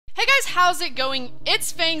guys, how's it going?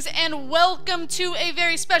 It's Fangs and welcome to a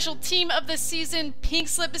very special Team of the Season Pink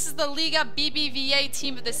Slip. This is the Liga Bbva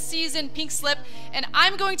Team of the Season Pink Slip, and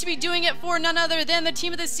I'm going to be doing it for none other than the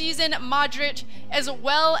Team of the Season Modric, as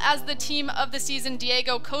well as the Team of the Season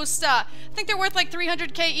Diego Costa. I think they're worth like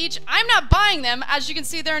 300k each. I'm not buying them. As you can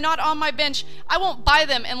see, they're not on my bench. I won't buy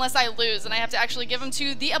them unless I lose, and I have to actually give them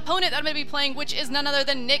to the opponent that I'm going to be playing, which is none other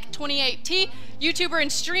than NICK28T, YouTuber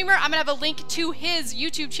and streamer. I'm going to have a link to his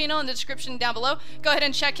YouTube channel in the description down below. Go ahead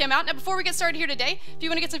and check him out. Now, before we get started here today, if you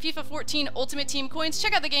want to get some FIFA 14 Ultimate Team coins,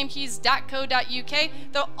 check out thegamekeys.co.uk.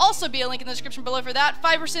 There'll also be a link in the description below for that.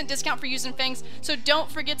 5% discount for using Fangs, so don't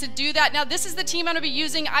forget to do that. Now, this is the team I'm going to be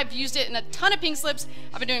using. I've used it in a ton of pink slips.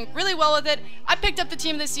 I've been doing really well with it. I picked up the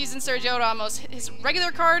Team of the Season, Sergio Ramos. His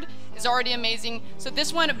regular card is already amazing, so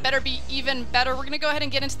this one better be even better. We're going to go ahead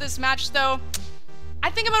and get into this match, though. I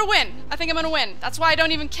think I'm going to win. I think I'm going to win. That's why I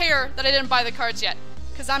don't even care that I didn't buy the cards yet,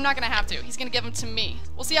 because I'm not going to have to. He's going to give them to me.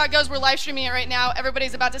 We'll see how it goes. We're live streaming it right now.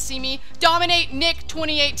 Everybody's about to see me dominate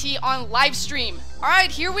NICK28T on live stream. All right,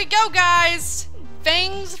 here we go, guys.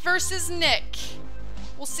 Fangs versus Nick.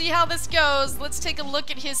 We'll see how this goes. Let's take a look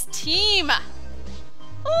at his team.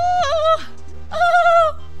 Oh,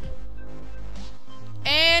 oh.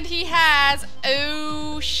 And he has,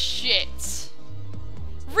 oh shit.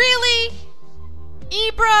 Really?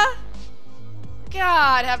 Bbva?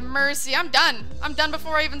 God have mercy. I'm done. I'm done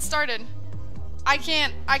before I even started. I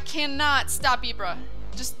cannot stop Bbva.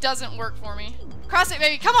 Just doesn't work for me. Cross it,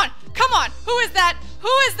 baby. Come on. Come on. Who is that?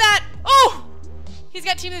 Who is that? Oh! He's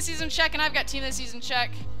got Team of the Season check, and I've got Team of the Season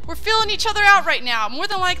check. We're feeling each other out right now. More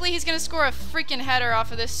than likely, he's going to score a freaking header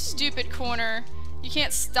off of this stupid corner. You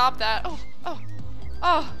can't stop that. Oh, oh,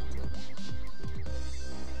 oh.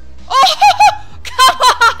 Oh! Come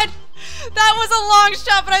on! That was a long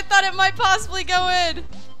shot, but I thought it might possibly go in.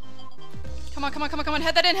 Come on, come on, come on, come on.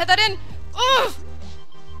 Head that in, head that in. Ugh!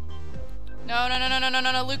 No, no, no, no, no, no,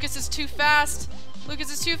 no, no. Lucas is too fast.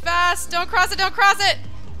 Lucas is too fast. Don't cross it, don't cross it.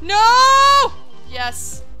 No!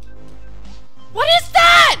 Yes. What is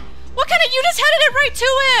that? What kind of, you just headed it right to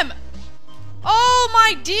him. Oh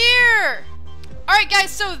my dear. All right,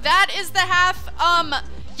 guys, so that is the half.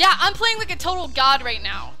 Yeah, I'm playing like a total god right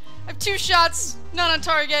now. I have 2 shots, not on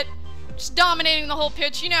target. Just dominating the whole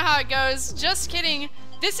pitch. You know how it goes. Just kidding.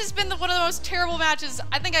 This has been one of the most terrible matches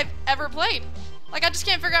I think I've ever played. Like, I just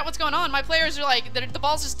can't figure out what's going on. My players are like, the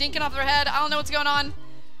ball's just dinking off their head. I don't know what's going on.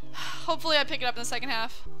 Hopefully I pick it up in the second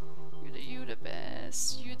half. You the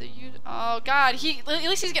best. You. Oh, God. At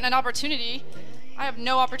least he's getting an opportunity. I have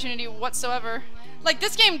no opportunity whatsoever. Like,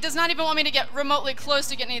 this game does not even want me to get remotely close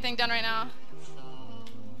to getting anything done right now.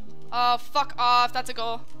 Oh, fuck off. That's a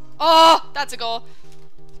goal. Oh, that's a goal.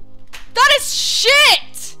 That is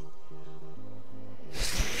shit!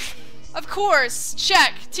 Of course,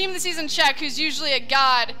 check. Team of the Season check, who's usually a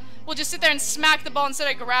god, will just sit there and smack the ball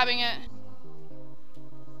instead of grabbing it.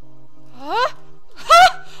 Huh?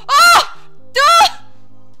 Huh? Oh! Duh!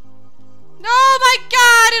 Oh my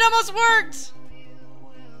god, it almost worked!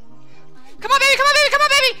 Come on, baby, come on, baby, come on,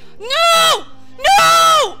 baby! No!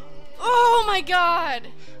 No! Oh my god.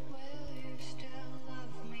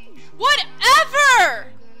 Whatever!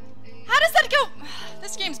 How does that go?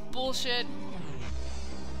 This game's bullshit.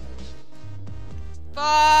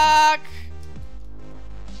 Fuck.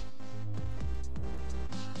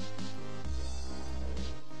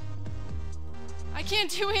 I can't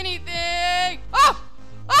do anything. Oh!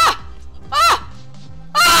 Ah! Ah!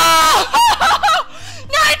 Ah!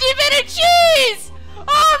 90-minute cheese!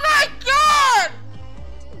 Oh my god!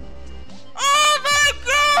 Oh my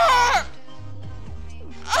god!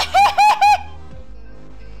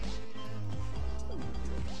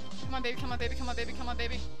 Come on, baby, come on, baby, come on, baby, come on,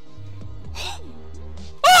 baby.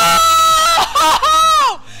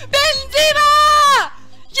 Oh! Benzema!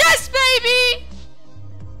 Yes, baby!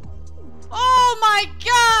 Oh my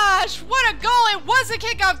gosh, what a goal. It was a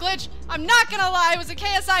kickoff glitch. I'm not gonna lie, it was a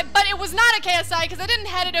KSI, but it was not a KSI because I didn't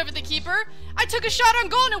head it over the keeper. I took a shot on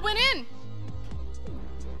goal and it went in.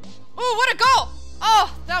 Ooh, what a goal.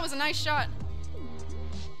 Oh, that was a nice shot.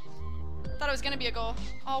 Thought it was gonna be a goal.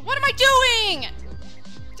 Oh, what am I doing?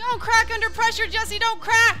 Don't crack under pressure, Jesse, don't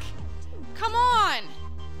crack. Come on.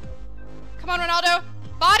 Come on, Ronaldo.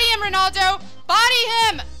 Body him, Ronaldo. Body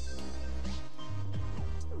him.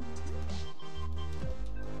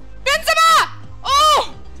 Benzema!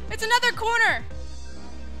 Oh, it's another corner.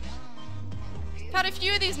 I've had a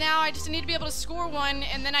few of these now. I just need to be able to score one,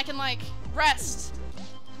 and then I can, like, rest.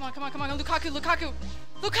 Come on, come on, come on. Lukaku, Lukaku.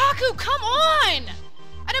 Lukaku, come on.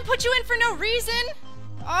 I didn't put you in for no reason.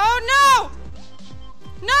 Oh, no.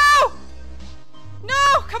 No.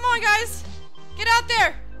 No, come on, guys. Get out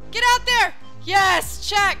there. Get out there! Yes,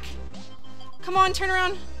 check! Come on, turn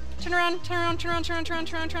around. Turn around, turn around, turn around, turn around, turn around,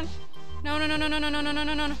 turn around, turn around. No, no, no, no, no, no, no, no,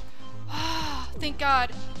 no, no, no. Oh, thank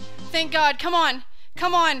God. Thank God. Come on.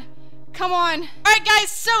 Come on. Come on. Alright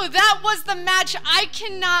guys, so that was the match. I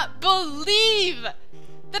cannot believe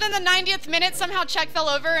that in the 90th minute somehow check fell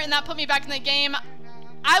over and that put me back in the game.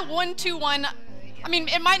 I won 2-1. I mean,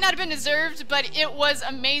 it might not have been deserved, but it was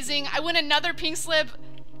amazing. I win another pink slip.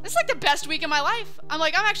 This is like the best week of my life. I'm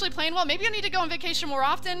actually playing well. Maybe I need to go on vacation more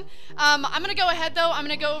often. I'm gonna go ahead though. I'm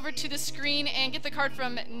gonna go over to the screen and get the card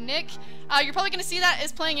from Nick. You're probably gonna see that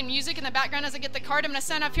is playing in music in the background as I get the card. I'm gonna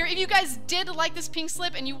sign off here. If you guys did like this pink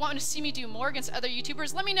slip and you want to see me do more against other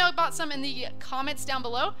YouTubers, let me know about some in the comments down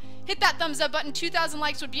below. Hit that thumbs up button. 2,000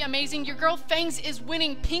 likes would be amazing. Your girl Fangs is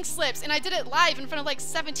winning pink slips, and I did it live in front of like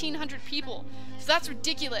 1,700 people. So that's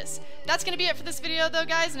ridiculous. That's gonna be it for this video though,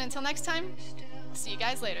 guys, and until next time, I'll see you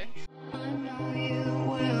guys later. I know you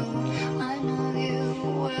will, I know you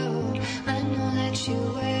will, I know that you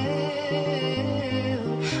will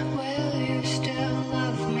you still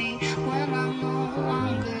love me?